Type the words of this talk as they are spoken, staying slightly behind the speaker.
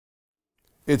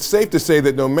It's safe to say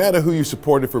that no matter who you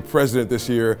supported for president this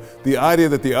year, the idea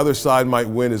that the other side might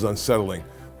win is unsettling.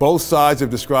 Both sides have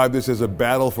described this as a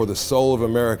battle for the soul of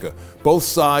America. Both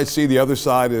sides see the other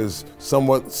side as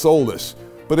somewhat soulless.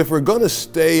 But if we're going to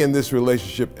stay in this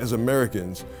relationship as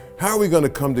Americans, how are we going to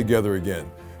come together again?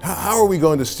 How are we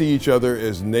going to see each other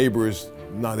as neighbors,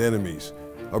 not enemies?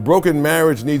 A broken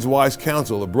marriage needs wise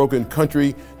counsel. A broken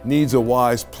country needs a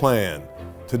wise plan.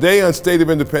 Today on State of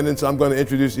Independence, I'm going to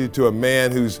introduce you to a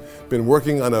man who's been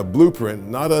working on a blueprint,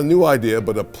 not a new idea,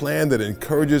 but a plan that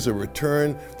encourages a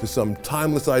return to some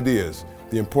timeless ideas.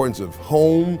 The importance of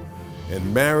home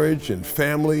and marriage and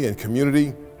family and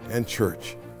community and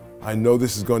church. I know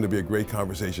this is going to be a great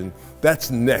conversation. That's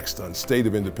next on State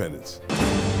of Independence.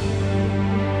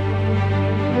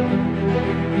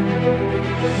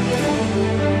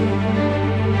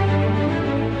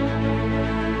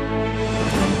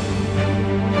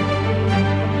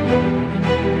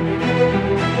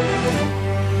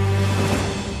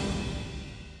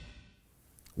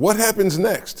 What happens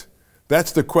next?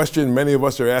 That's the question many of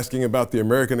us are asking about the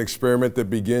American experiment that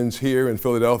begins here in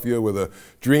Philadelphia with a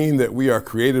dream that we are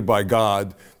created by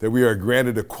God, that we are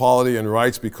granted equality and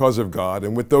rights because of God,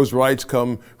 and with those rights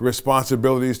come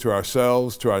responsibilities to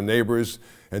ourselves, to our neighbors,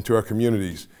 and to our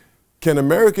communities. Can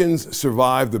Americans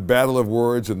survive the battle of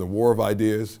words and the war of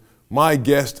ideas? My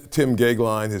guest, Tim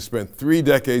Goeglein, has spent 3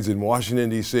 decades in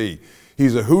Washington, D.C.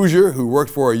 He's a Hoosier who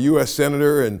worked for a U.S.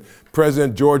 Senator and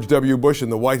President George W. Bush in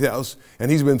the White House,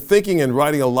 and he's been thinking and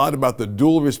writing a lot about the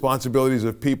dual responsibilities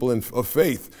of people of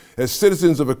faith as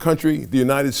citizens of a country, the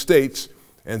United States,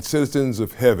 and citizens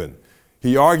of heaven.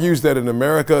 He argues that an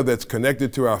America that's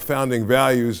connected to our founding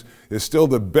values is still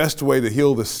the best way to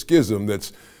heal the schism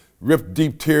that's ripped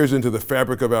deep tears into the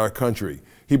fabric of our country.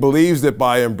 He believes that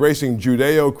by embracing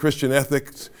Judeo-Christian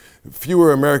ethics,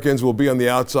 fewer Americans will be on the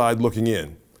outside looking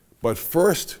in. But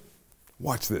first,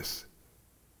 watch this.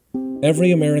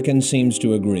 Every American seems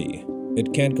to agree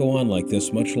it can't go on like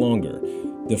this much longer.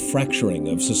 The fracturing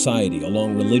of society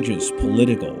along religious,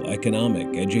 political,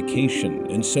 economic,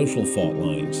 education, and social fault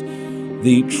lines.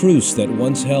 The truce that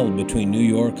once held between New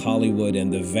York, Hollywood,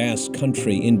 and the vast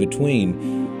country in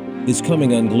between is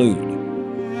coming unglued.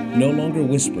 No longer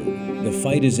whispered, the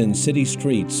fight is in city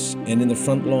streets and in the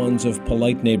front lawns of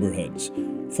polite neighborhoods.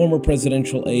 Former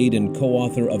presidential aide and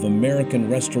co-author of American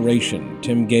Restoration,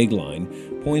 Tim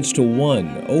Goeglein, points to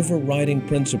one overriding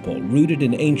principle rooted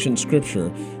in ancient scripture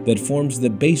that forms the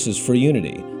basis for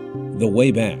unity, the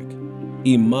way back,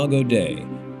 Imago Dei,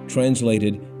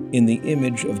 translated in the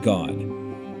image of God.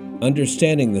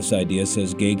 Understanding this idea,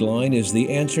 says Goeglein, is the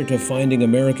answer to finding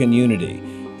American unity,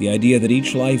 the idea that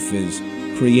each life is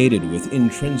created with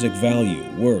intrinsic value,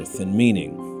 worth, and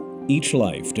meaning. Each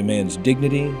life demands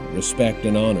dignity, respect,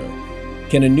 and honor.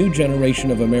 Can a new generation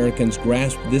of Americans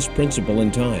grasp this principle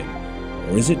in time,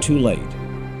 or is it too late?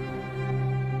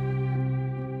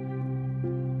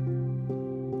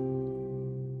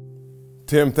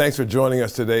 Tim, thanks for joining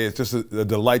us today. It's just a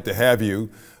delight to have you.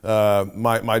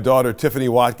 My daughter, Tiffany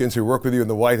Watkins, who worked with you in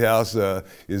the White House,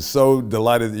 is so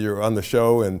delighted that you're on the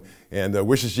show and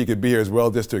wishes she could be here as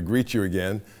well just to greet you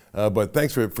again. But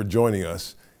thanks for joining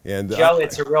us. And Joe,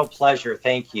 it's a real pleasure.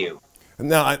 Thank you.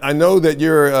 Now, I know that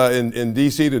you're in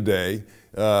D.C. today,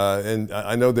 and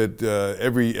I know that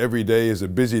every day is a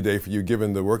busy day for you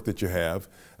given the work that you have.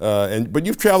 But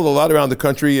you've traveled a lot around the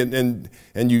country, and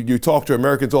you talk to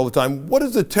Americans all the time. What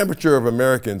is the temperature of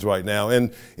Americans right now,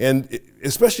 and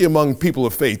especially among people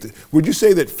of faith? Would you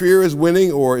say that fear is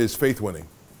winning, or is faith winning?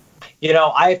 You know,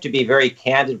 I have to be very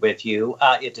candid with you.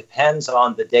 It depends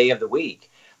on the day of the week.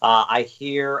 I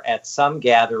hear at some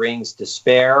gatherings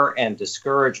despair and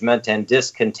discouragement and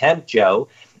discontent, Joe.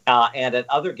 And at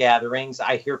other gatherings,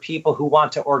 I hear people who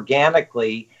want to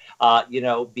organically,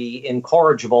 be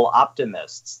incorrigible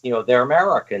optimists. You know, they're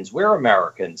Americans. We're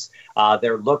Americans.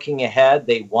 They're looking ahead.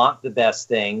 They want the best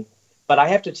thing. But I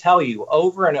have to tell you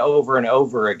over and over and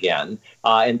over again,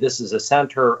 and this is a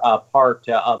center part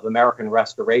of American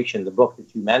Restoration, the book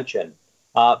that you mentioned,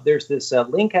 there's this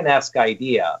Lincoln-esque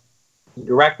idea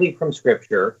directly from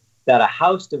Scripture that a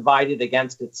house divided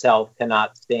against itself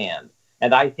cannot stand.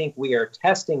 And I think we are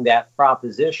testing that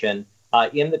proposition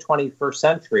in the 21st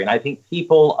century. And I think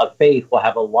people of faith will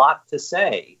have a lot to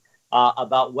say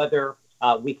about whether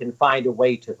we can find a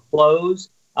way to close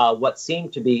what seem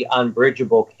to be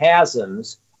unbridgeable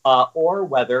chasms, or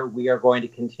whether we are going to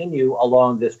continue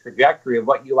along this trajectory of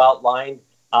what you outlined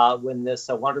when this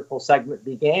wonderful segment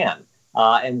began.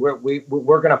 And we're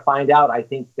going to find out, I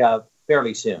think,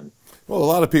 fairly soon. Well, a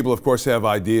lot of people, of course, have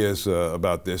ideas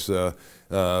about this.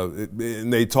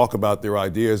 and they talk about their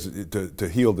ideas to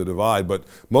heal the divide, but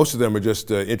most of them are just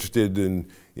interested in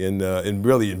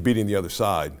really beating the other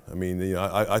side. I mean, you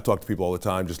know, I talk to people all the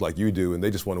time, just like you do, and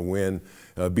they just want to win,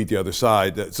 beat the other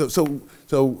side.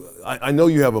 So I know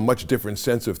you have a much different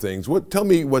sense of things. Tell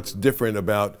me what's different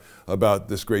about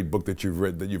this great book that you've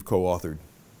written, that you've co-authored.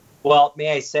 Well,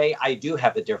 may I say, I do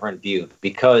have a different view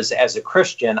because as a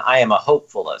Christian, I am a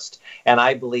hopefulist. And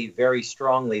I believe very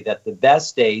strongly that the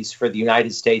best days for the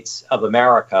United States of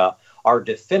America are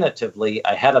definitively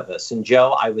ahead of us. And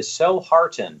Joe, I was so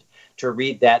heartened to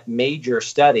read that major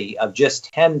study of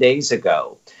just 10 days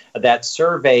ago that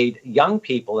surveyed young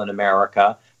people in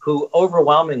America who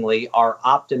overwhelmingly are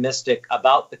optimistic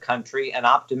about the country and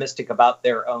optimistic about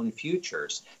their own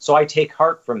futures. So I take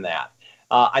heart from that.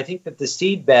 I think that the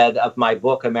seedbed of my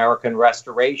book, American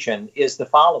Restoration, is the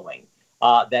following,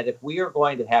 that if we are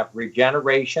going to have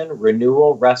regeneration,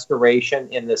 renewal, restoration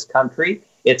in this country,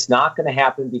 it's not going to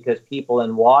happen because people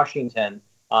in Washington,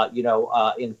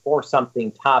 enforce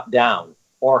something top down,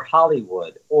 or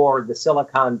Hollywood, or the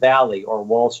Silicon Valley, or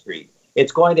Wall Street.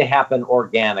 It's going to happen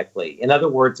organically. In other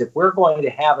words, if we're going to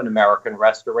have an American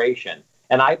restoration,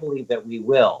 and I believe that we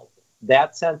will,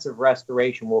 that sense of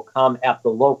restoration will come at the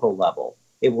local level.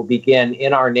 It will begin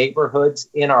in our neighborhoods,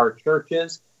 in our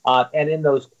churches, and in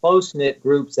those close-knit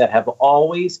groups that have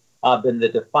always been the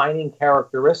defining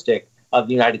characteristic of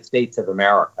the United States of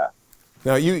America.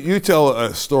 Now, you tell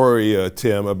a story,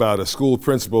 Tim, about a school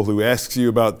principal who asks you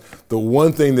about the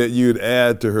one thing that you'd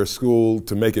add to her school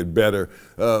to make it better.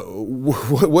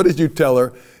 What did you tell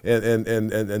her,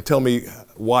 and tell me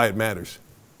why it matters?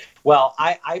 Well,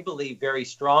 I believe very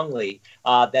strongly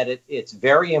that it's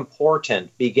very important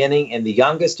beginning in the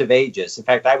youngest of ages. In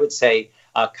fact, I would say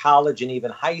college and even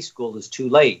high school is too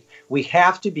late. We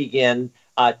have to begin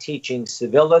teaching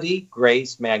civility,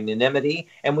 grace, magnanimity,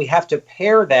 and we have to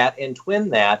pair that and twin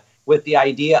that with the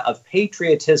idea of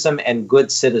patriotism and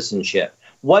good citizenship.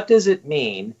 What does it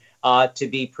mean to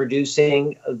be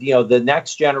producing, the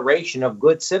next generation of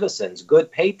good citizens,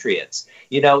 good patriots?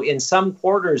 In some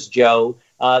quarters, Joe,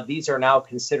 these are now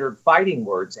considered fighting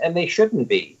words, and they shouldn't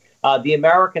be. The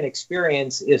American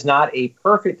experience is not a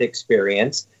perfect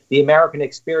experience. The American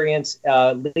experience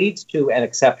leads to an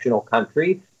exceptional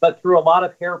country, but through a lot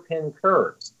of hairpin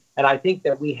curves. And I think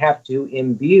that we have to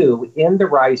imbue in the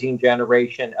rising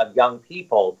generation of young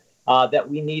people that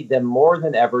we need them more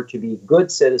than ever to be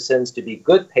good citizens, to be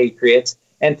good patriots,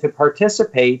 and to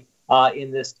participate in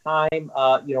this time,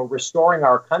 restoring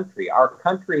our country. Our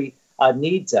country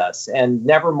needs us, and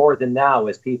never more than now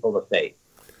as people of faith.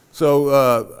 So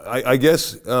I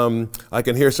guess I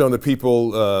can hear some of the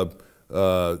people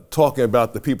talking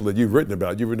about the people that you've written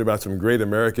about. You've written about some great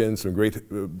Americans, some great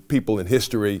people in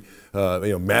history,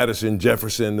 Madison,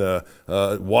 Jefferson,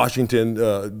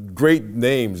 Washington, great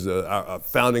names, our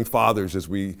founding fathers, as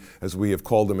we have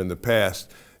called them in the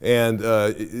past. And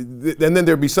then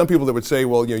there'd be some people that would say,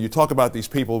 well, you talk about these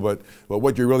people, but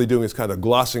what you're really doing is kind of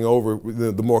glossing over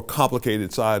the more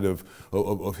complicated side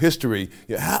of history.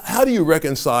 How do you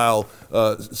reconcile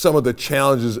some of the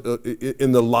challenges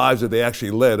in the lives that they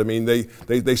actually led? I mean,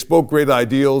 they spoke great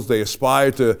ideals, they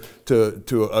aspired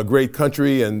to a great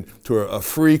country and to a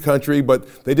free country,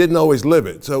 but they didn't always live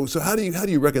it. So how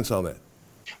do you reconcile that?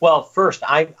 Well, first,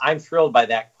 I'm thrilled by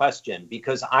that question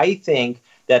because I think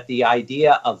that the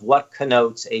idea of what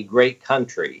connotes a great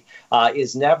country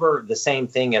is never the same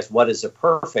thing as what is a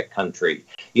perfect country.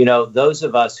 Those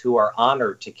of us who are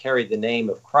honored to carry the name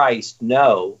of Christ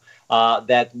know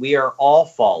that we are all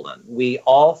fallen. We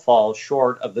all fall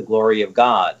short of the glory of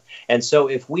God. And so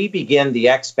if we begin the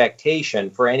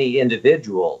expectation for any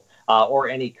individual or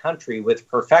any country with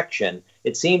perfection,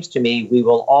 it seems to me we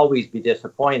will always be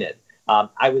disappointed.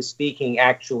 I was speaking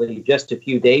actually just a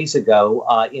few days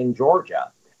ago in Georgia,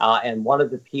 and one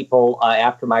of the people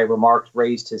after my remarks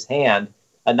raised his hand,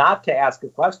 not to ask a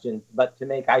question, but to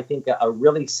make, I think, a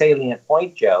really salient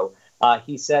point, Joe.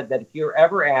 He said that if you're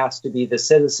ever asked to be the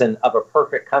citizen of a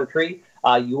perfect country,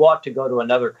 you ought to go to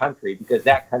another country because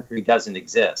that country doesn't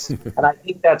exist. And I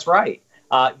think that's right.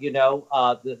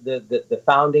 The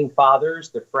founding fathers,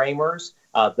 the framers,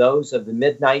 those of the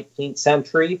mid-19th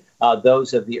century,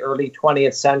 those of the early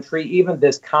 20th century, even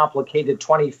this complicated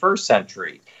 21st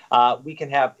century. We can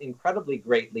have incredibly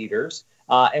great leaders,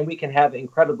 and we can have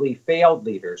incredibly failed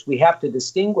leaders. We have to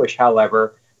distinguish,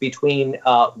 however, between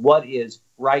what is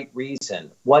right reason,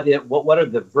 what are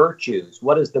the virtues,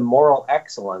 what is the moral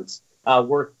excellence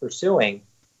worth pursuing,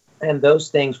 and those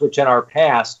things which in our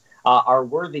past are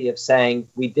worthy of saying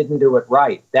we didn't do it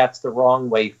right. That's the wrong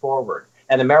way forward.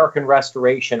 And American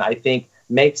Restoration, I think,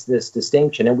 makes this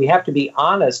distinction. And we have to be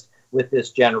honest with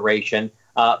this generation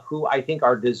who I think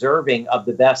are deserving of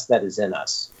the best that is in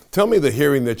us. Tell me the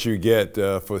hearing that you get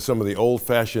for some of the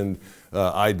old-fashioned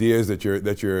ideas that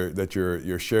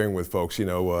you're sharing with folks. You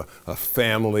know,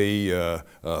 family,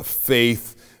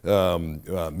 faith,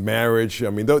 marriage. I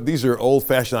mean, these are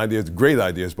old-fashioned ideas, great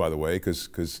ideas, by the way,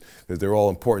 because they're all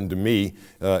important to me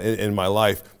in my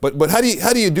life. But how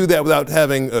do you do that without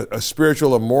having a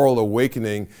spiritual or moral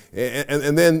awakening?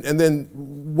 And then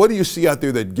what do you see out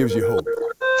there that gives you hope?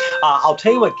 I'll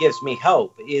tell you what gives me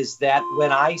hope is that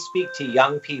when I speak to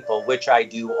young people, which I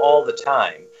do all the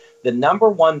time, the number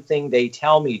one thing they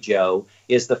tell me, Joe,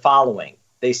 is the following.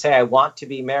 They say, I want to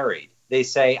be married. They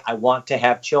say, I want to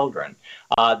have children.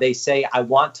 They say, I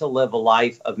want to live a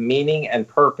life of meaning and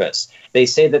purpose. They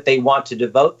say that they want to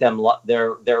devote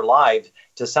their lives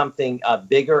to something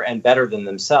bigger and better than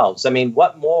themselves. I mean,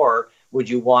 what more would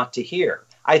you want to hear?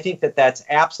 I think that that's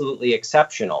absolutely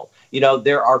exceptional. You know,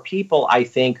 there are people, I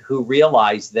think, who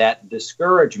realize that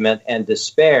discouragement and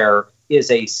despair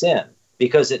is a sin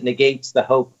because it negates the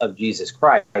hope of Jesus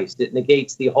Christ. It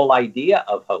negates the whole idea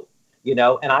of hope, you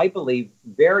know, and I believe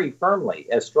very firmly,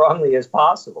 as strongly as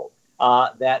possible,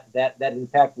 that in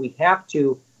fact we have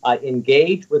to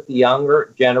engage with the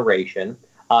younger generation.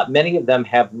 Many of them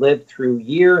have lived through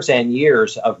years and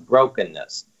years of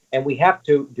brokenness. And we have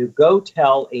to go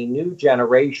tell a new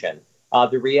generation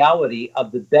the reality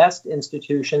of the best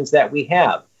institutions that we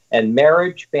have. And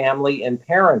marriage, family, and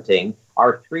parenting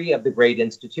are three of the great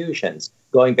institutions.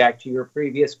 Going back to your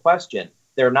previous question,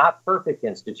 they're not perfect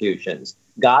institutions.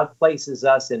 God places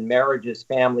us in marriages,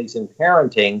 families, and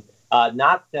parenting,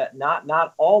 not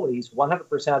always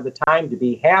 100% of the time to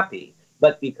be happy,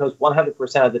 but because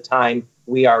 100% of the time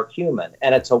we are human.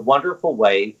 And it's a wonderful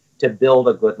way to build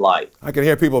a good life. I can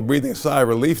hear people breathing a sigh of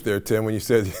relief there, Tim, when you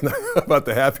said about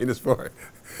the happiness part.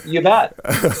 You bet.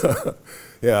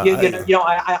 Yeah.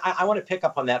 I want to pick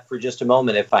up on that for just a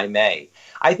moment, if I may.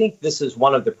 I think this is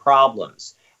one of the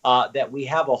problems, that we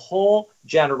have a whole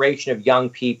generation of young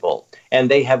people,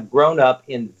 and they have grown up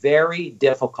in very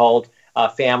difficult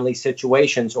family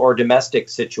situations or domestic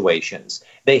situations.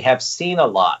 They have seen a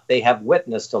lot. They have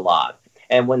witnessed a lot.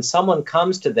 And when someone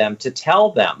comes to them to tell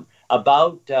them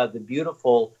about the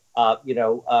beautiful,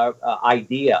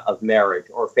 idea of marriage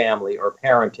or family or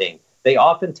parenting, they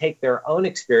often take their own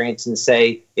experience and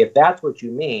say, if that's what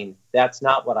you mean, that's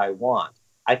not what I want.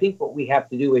 I think what we have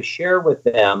to do is share with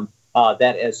them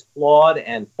that as flawed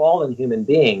and fallen human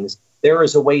beings, there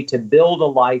is a way to build a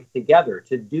life together,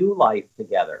 to do life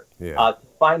together,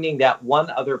 finding that one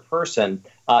other person,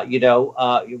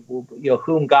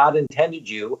 whom God intended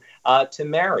you to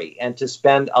marry and to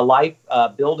spend a life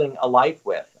building a life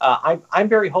with. I'm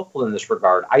very hopeful in this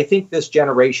regard. I think this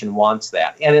generation wants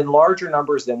that, and in larger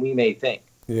numbers than we may think.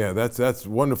 Yeah, that's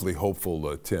wonderfully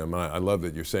hopeful, Tim. I love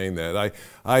that you're saying that.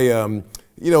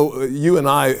 You and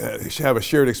I have a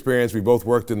shared experience. We both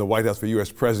worked in the White House for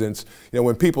U.S. presidents. You know,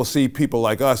 when people see people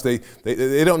like us, they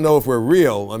don't know if we're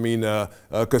real. I mean,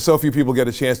 because so few people get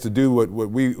a chance to do what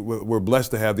we're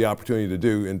blessed to have the opportunity to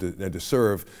do and to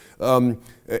serve.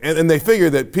 And they figure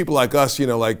that people like us,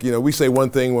 we say one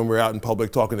thing when we're out in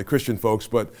public talking to Christian folks,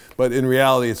 but in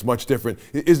reality, it's much different.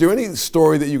 Is there any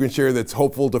story that you can share that's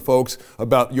hopeful to folks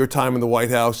about your time in the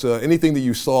White House? Anything that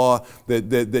you saw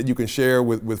that you can share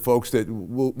with folks that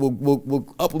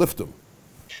will uplift them?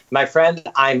 My friend,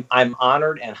 I'm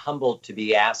honored and humbled to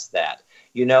be asked that.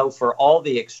 You know, for all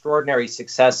the extraordinary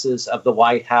successes of the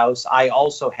White House, I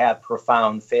also had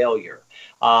profound failure.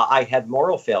 I had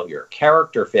moral failure,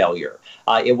 character failure.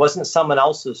 It wasn't someone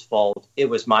else's fault. It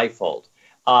was my fault.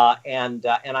 And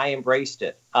I embraced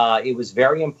it. It was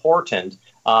very important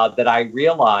that I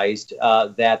realized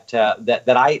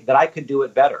that I could do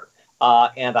it better.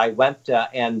 And I went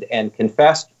and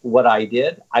confessed what I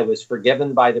did. I was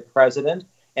forgiven by the president.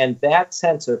 And that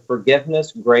sense of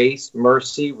forgiveness, grace,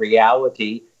 mercy,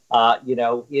 reality,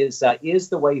 is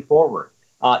the way forward.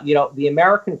 The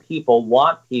American people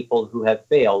want people who have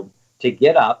failed to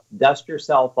get up, dust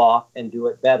yourself off, and do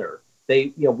it better.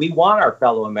 We want our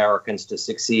fellow Americans to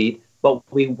succeed, but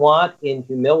we want, in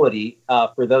humility,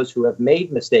 for those who have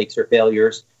made mistakes or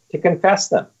failures, to confess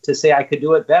them, to say, I could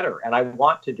do it better, and I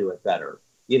want to do it better.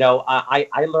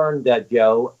 I learned,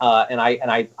 Joe, and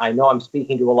I know I'm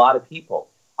speaking to a lot of people.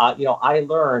 I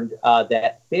learned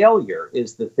that failure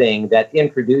is the thing that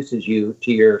introduces you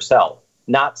to yourself,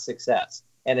 not success.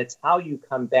 And it's how you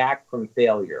come back from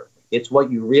failure. It's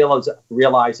what you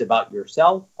realize about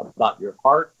yourself, about your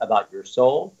heart, about your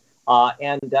soul.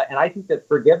 And I think that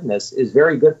forgiveness is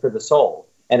very good for the soul.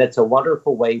 And it's a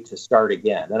wonderful way to start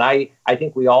again. And I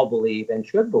think we all believe and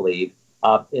should believe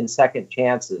in second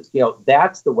chances.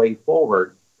 That's the way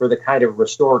forward for the kind of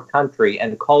restored country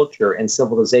and culture and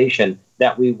civilization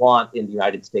that we want in the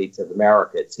United States of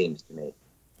America, it seems to me.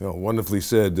 Wonderfully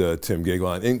said, Tim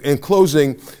Goeglein. In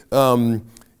closing,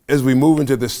 as we move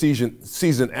into the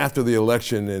season after the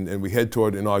election and we head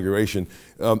toward inauguration,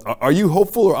 are you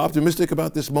hopeful or optimistic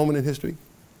about this moment in history?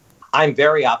 I'm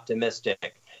very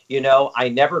optimistic. I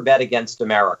never bet against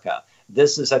America.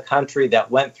 This is a country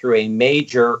that went through a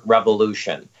major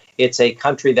revolution. It's a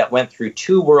country that went through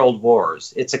 2 world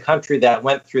wars. It's a country that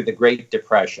went through the Great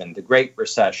Depression, the Great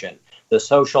Recession, the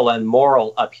social and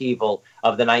moral upheaval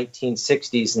of the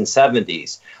 1960s and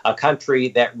 70s, a country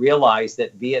that realized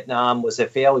that Vietnam was a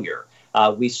failure.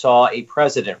 We saw a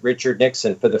president, Richard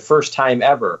Nixon, for the first time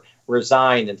ever,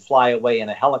 resign and fly away in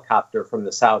a helicopter from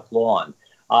the South Lawn.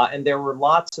 And there were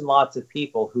lots and lots of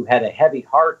people who had a heavy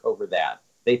heart over that.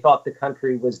 They thought the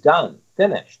country was done,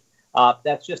 finished.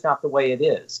 That's just not the way it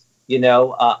is.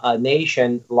 A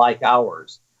nation like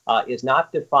ours is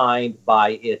not defined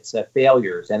by its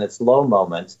failures and its low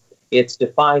moments. It's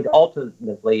defined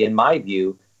ultimately, in my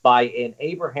view, by an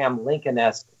Abraham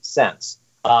Lincoln-esque sense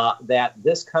that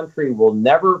this country will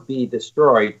never be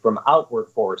destroyed from outward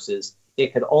forces.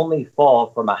 It could only fall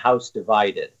from a house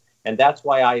divided. And that's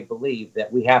why I believe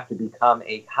that we have to become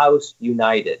a house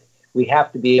united. We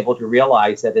have to be able to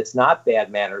realize that it's not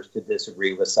bad manners to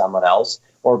disagree with someone else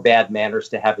or bad manners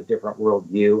to have a different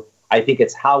worldview. I think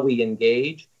it's how we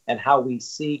engage and how we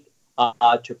seek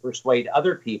to persuade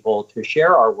other people to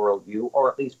share our worldview,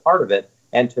 or at least part of it,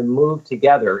 and to move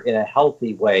together in a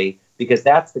healthy way, because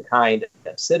that's the kind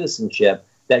of citizenship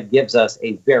that gives us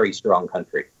a very strong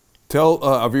country. Tell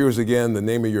our viewers again the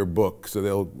name of your book so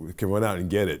they can run out and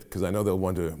get it, because I know they'll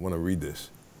want to read this.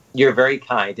 You're very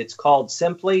kind. It's called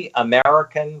simply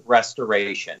American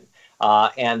Restoration.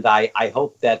 And I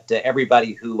hope that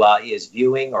everybody who is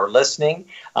viewing or listening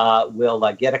will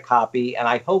get a copy, and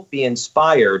I hope be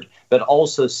inspired, but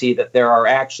also see that there are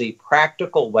actually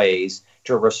practical ways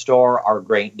to restore our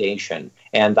great nation.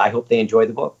 And I hope they enjoy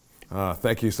the book.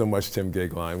 Thank you so much, Tim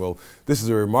Goeglein. Well, this is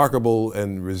a remarkable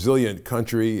and resilient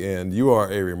country, and you are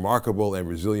a remarkable and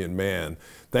resilient man.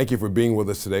 Thank you for being with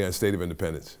us today on State of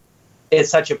Independence. It's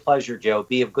such a pleasure, Joe.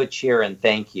 Be of good cheer, and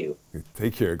thank you.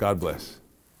 Take care. God bless.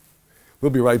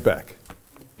 We'll be right back.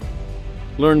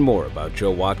 Learn more about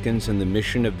Joe Watkins and the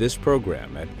mission of this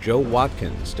program at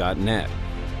joewatkins.net.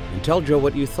 And tell Joe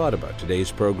what you thought about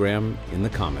today's program in the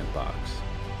comment box.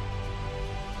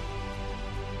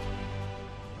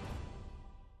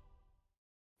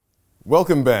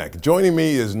 Welcome back. Joining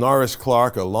me is Norris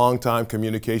Clark, a longtime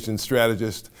communications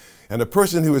strategist and a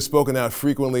person who has spoken out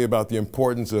frequently about the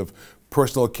importance of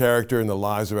personal character in the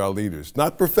lives of our leaders.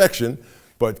 Not perfection,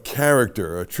 but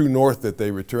character, a true north that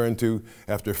they return to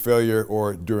after failure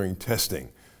or during testing.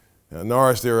 Now,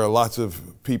 Norris, there are lots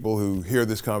of people who hear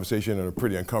this conversation and are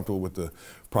pretty uncomfortable with the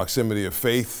proximity of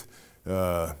faith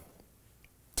to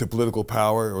political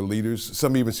power or leaders.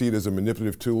 Some even see it as a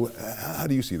manipulative tool. How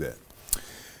do you see that?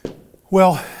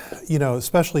 Well,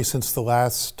 especially since the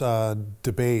last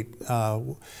debate,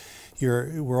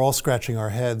 we're all scratching our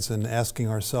heads and asking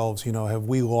ourselves, have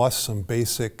we lost some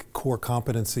basic core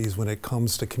competencies when it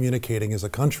comes to communicating as a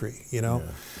country, Yeah.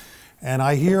 And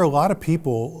I hear a lot of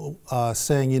people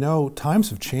saying, times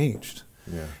have changed.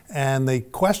 Yeah. And they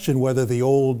question whether the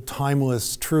old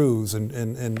timeless truths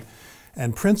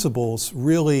and principles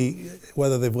really,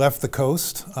 whether they've left the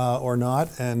coast or not.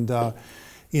 And,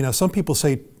 some people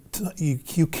say,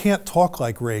 you can't talk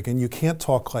like Reagan, you can't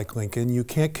talk like Lincoln, you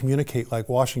can't communicate like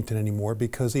Washington anymore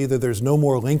because either there's no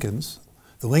more Lincolns,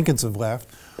 the Lincolns have left,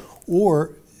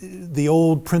 or the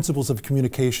old principles of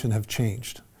communication have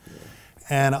changed. Yeah.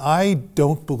 And I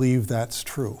don't believe that's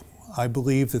true. I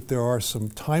believe that there are some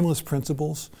timeless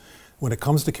principles when it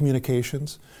comes to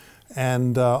communications,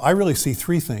 and I really see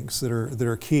 3 things that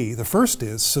are key. The first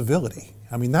is civility.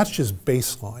 I mean, that's just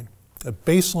baseline, a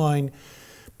baseline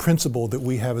principle that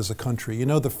we have as a country.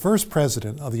 The first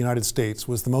president of the United States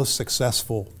was the most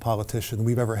successful politician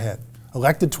we've ever had.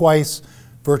 Elected twice,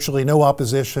 virtually no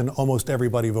opposition, almost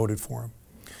everybody voted for him.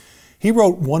 He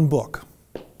wrote one book.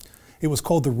 It was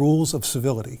called The Rules of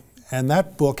Civility. And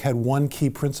that book had one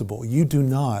key principle. You do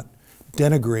not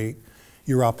denigrate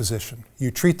your opposition.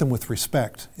 You treat them with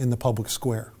respect in the public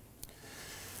square.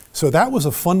 So that was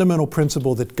a fundamental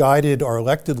principle that guided our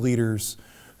elected leaders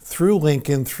through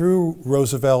Lincoln, through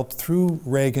Roosevelt, through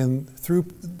Reagan, through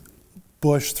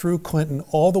Bush, through Clinton,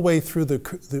 all the way through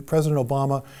the President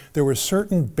Obama. There were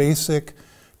certain basic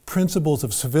principles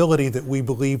of civility that we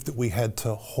believed that we had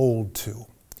to hold to.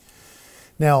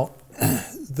 Now,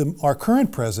 our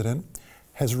current president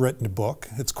has written a book.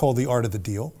 It's called The Art of the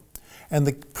Deal. And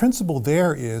the principle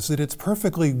there is that it's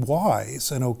perfectly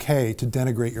wise and okay to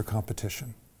denigrate your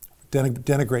competition,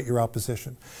 denigrate your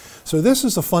opposition. So this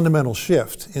is a fundamental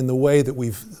shift in the way that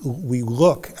we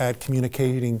look at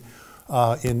communicating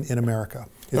in America.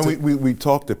 And we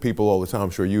talk to people all the time, I'm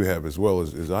sure you have as well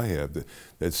as I have,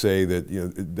 that say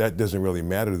that that doesn't really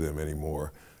matter to them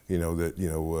anymore.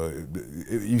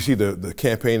 You see the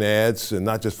campaign ads, and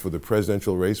not just for the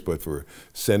presidential race, but for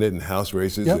Senate and House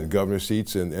races and governor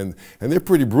seats, and they're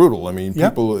pretty brutal. I mean,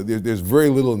 people, there's very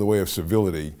little in the way of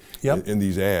civility in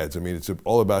these ads. I mean, it's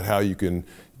all about how you can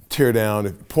tear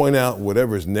down, point out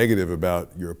whatever is negative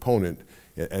about your opponent,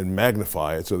 and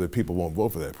magnify it so that people won't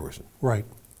vote for that person. Right.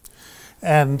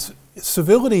 And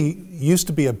civility used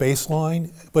to be a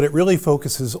baseline, but it really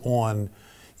focuses on,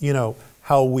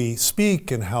 how we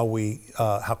speak and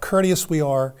how courteous we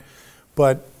are.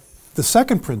 But the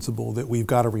second principle that we've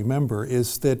got to remember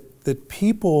is that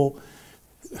people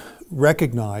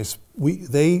recognize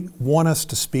they want us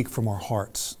to speak from our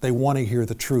hearts. They want to hear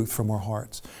the truth from our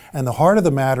hearts. And the heart of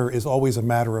the matter is always a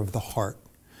matter of the heart.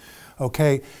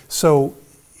 Okay? So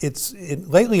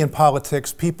lately in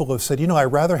politics, people have said, I'd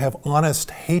rather have honest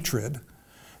hatred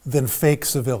than fake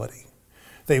civility.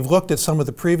 They've looked at some of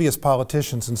the previous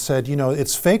politicians and said,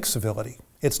 it's fake civility.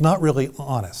 It's not really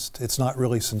honest. It's not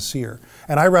really sincere.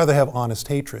 And I'd rather have honest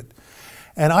hatred.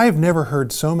 And I have never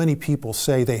heard so many people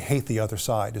say they hate the other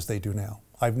side as they do now.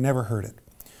 I've never heard it.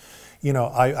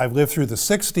 I've lived through the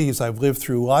 60s. I've lived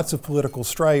through lots of political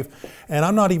strife. And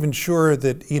I'm not even sure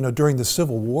that, during the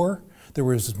Civil War, there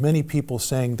was as many people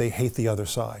saying they hate the other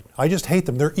side. I just hate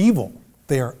them. They're evil.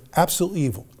 They are absolutely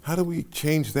evil. How do we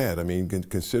change that? I mean,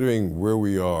 considering where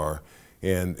we are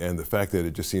and the fact that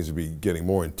it just seems to be getting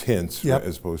more intense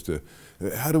as opposed to,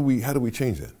 how do we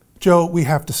change that? Joe, we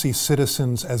have to see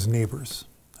citizens as neighbors,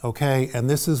 okay? And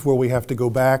this is where we have to go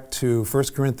back to 1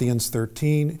 Corinthians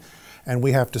 13, and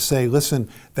we have to say, listen,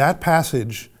 that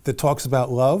passage that talks about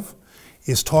love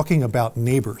is talking about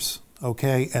neighbors,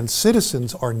 okay? And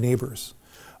citizens are neighbors.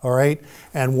 All right?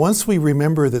 And once we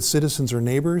remember that citizens are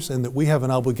neighbors and that we have an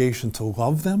obligation to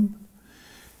love them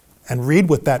and read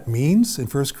what that means in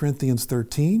 1 Corinthians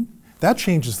 13, that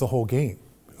changes the whole game,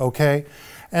 okay?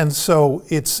 And so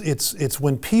it's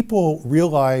when people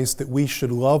realize that we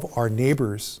should love our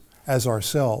neighbors as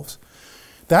ourselves,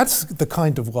 that's the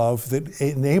kind of love that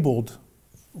enabled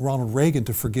Ronald Reagan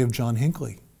to forgive John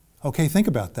Hinckley. Okay, think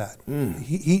about that.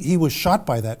 He was shot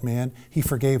by that man. He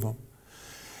forgave him.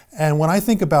 And when I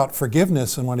think about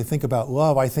forgiveness and when I think about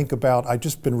love, I've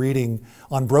just been reading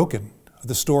Unbroken,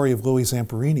 the story of Louis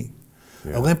Zamperini.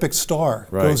 Olympic star,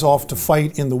 goes off to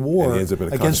fight in the war ends up in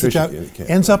a against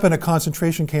ends up in a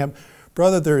concentration camp.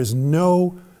 Brother, there is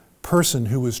no person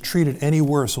who was treated any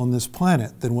worse on this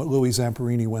planet than what Louis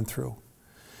Zamperini went through.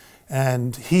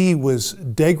 And there was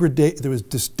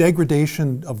this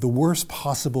degradation of the worst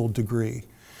possible degree.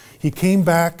 He came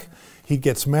back, he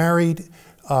gets married,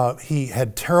 he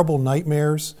had terrible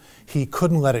nightmares. He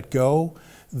couldn't let it go.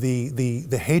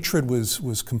 The hatred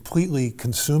was completely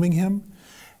consuming him.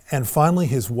 And finally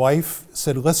his wife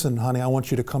said, listen, honey, I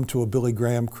want you to come to a Billy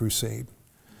Graham crusade.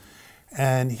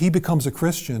 And he becomes a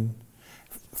Christian,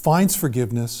 finds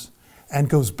forgiveness, and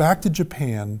goes back to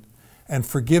Japan and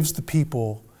forgives the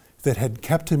people that had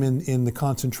kept him in the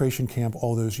concentration camp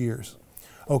all those years.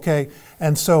 Okay?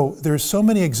 And so there's so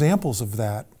many examples of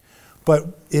that.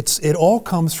 But it all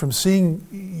comes from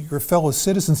seeing your fellow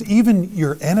citizens, even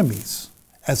your enemies,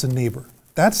 as a neighbor.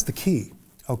 That's the key,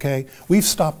 okay? We've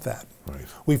stopped that. Right.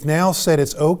 We've now said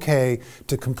it's okay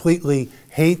to completely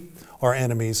hate our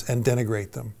enemies and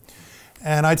denigrate them.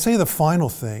 And I'd say the final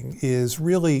thing is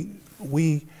really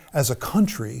we, as a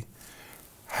country,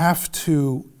 have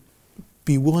to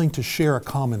be willing to share a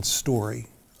common story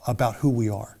about who we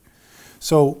are.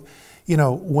 So,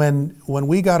 when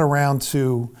we got around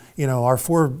to, our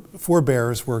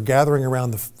forebears were gathering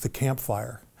around the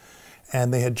campfire,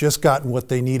 and they had just gotten what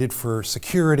they needed for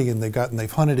security, and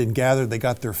they've hunted and gathered, they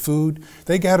got their food.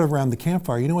 They gathered around the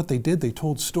campfire. You know what they did? They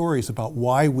told stories about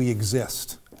why we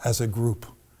exist as a group.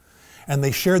 And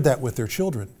they shared that with their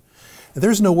children.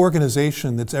 There's no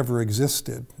organization that's ever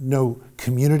existed, no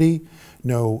community,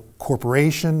 no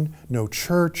corporation, no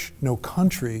church, no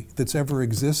country that's ever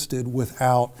existed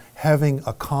without having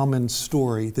a common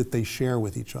story that they share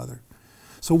with each other.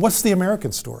 So what's the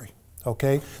American story?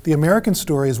 Okay? The American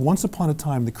story is once upon a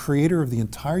time the creator of the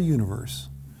entire universe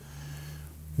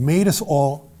made us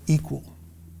all equal.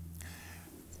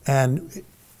 And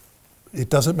it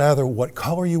doesn't matter what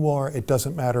color you are, it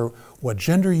doesn't matter what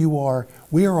gender you are,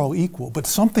 we are all equal. But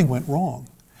something went wrong,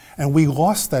 and we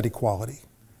lost that equality.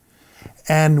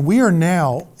 And we are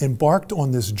now embarked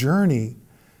on this journey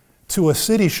to a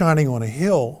city shining on a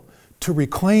hill to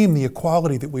reclaim the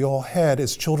equality that we all had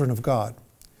as children of God.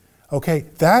 Okay,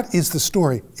 that is the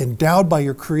story, endowed by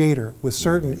your Creator with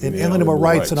certain inalienable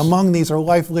rights, and among these are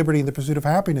life, liberty, and the pursuit of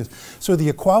happiness. So the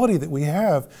equality that we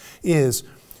have is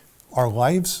our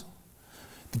lives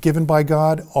given by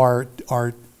God, our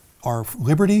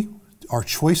liberty, our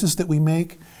choices that we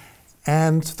make,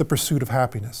 and the pursuit of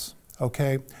happiness.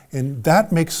 Okay, and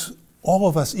that makes all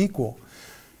of us equal,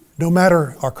 no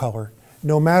matter our color,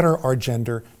 no matter our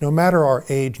gender, no matter our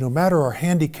age, no matter our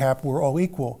handicap, we're all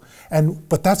equal.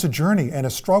 But that's a journey and a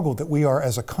struggle that we are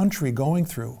as a country going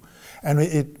through.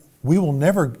 And we will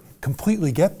never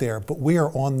completely get there, but we are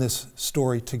on this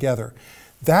story together.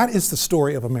 That is the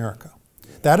story of America.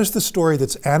 That is the story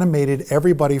that's animated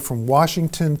everybody from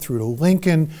Washington through to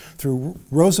Lincoln, through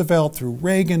Roosevelt, through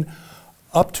Reagan,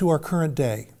 up to our current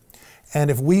day.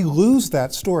 And if we lose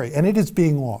that story, and it is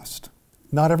being lost,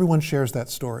 not everyone shares that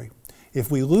story. If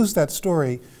we lose that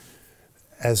story,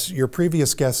 as your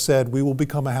previous guest said, we will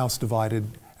become a house divided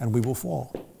and we will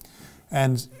fall.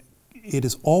 And it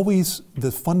is always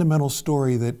the fundamental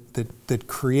story that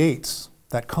creates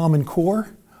that common core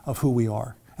of who we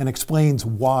are and explains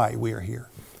why we are here.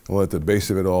 Well, at the base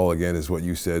of it all, again, is what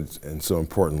you said, and so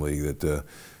importantly, that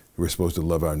we're supposed to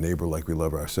love our neighbor like we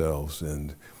love ourselves.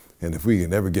 And if we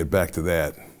can ever get back to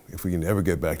that,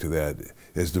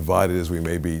 as divided as we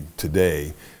may be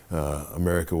today,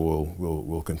 America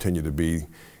will continue to be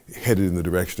headed in the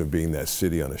direction of being that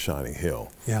city on a shining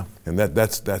hill. Yeah. And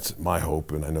that's my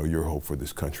hope, and I know your hope for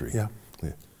this country. Yeah.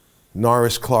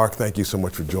 Norris Clark, thank you so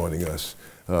much for joining us.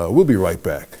 We'll be right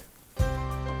back.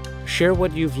 Share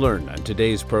what you've learned on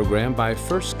today's program by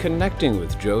first connecting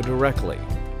with Joe directly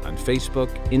on Facebook,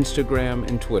 Instagram,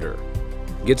 and Twitter.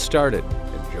 Get started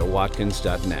at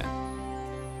joewatkins.net.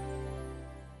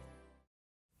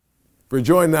 We're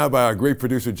joined now by our great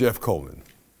producer, Jeff Coleman.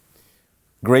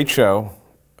 Great show.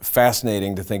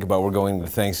 Fascinating to think about. We're going into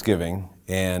Thanksgiving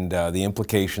and the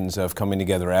implications of coming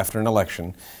together after an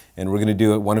election. And we're going to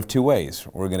do it one of two ways.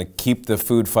 We're going to keep the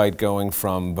food fight going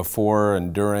from before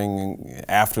and during,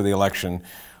 after the election,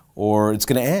 or it's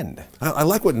going to end. I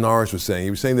like what Norris was saying. He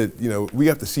was saying that, we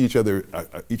have to see each other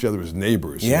as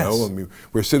neighbors. Yes. I mean,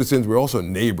 we're citizens, we're also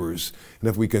neighbors. And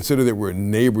if we consider that we're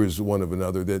neighbors one of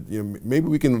another, that maybe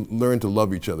we can learn to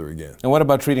love each other again. And what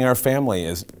about treating our family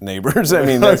as neighbors? I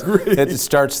mean, it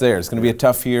starts there. It's going to be a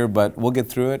tough year, but we'll get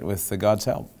through it with God's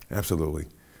help. Absolutely.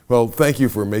 Well, thank you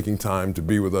for making time to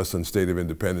be with us on State of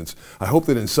Independence. I hope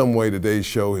that in some way today's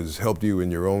show has helped you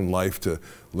in your own life to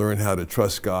learn how to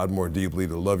trust God more deeply,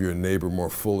 to love your neighbor more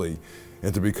fully,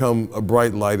 and to become a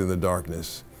bright light in the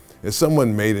darkness. As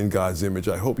someone made in God's image,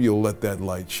 I hope you'll let that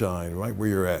light shine right where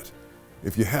you're at.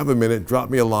 If you have a minute, drop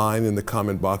me a line in the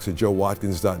comment box at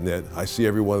joewatkins.net. I see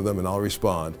every one of them and I'll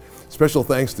respond. Special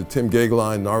thanks to Tim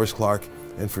Goeglein, Norris Clark,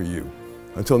 and for you.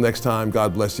 Until next time,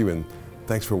 God bless you and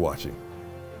thanks for watching.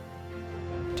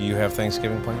 Do you have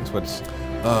Thanksgiving plans?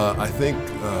 I think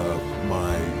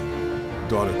my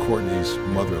daughter Courtney's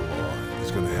mother-in-law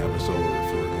is going to have us over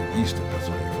for Easter. That's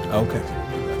right. Okay.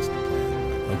 That's the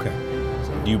plan. Okay.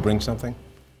 So, do you bring something?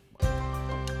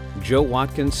 Joe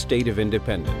Watkins' State of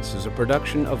Independence is a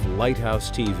production of Lighthouse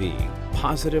TV,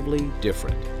 positively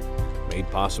different.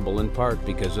 Made possible in part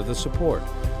because of the support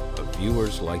of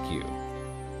viewers like you.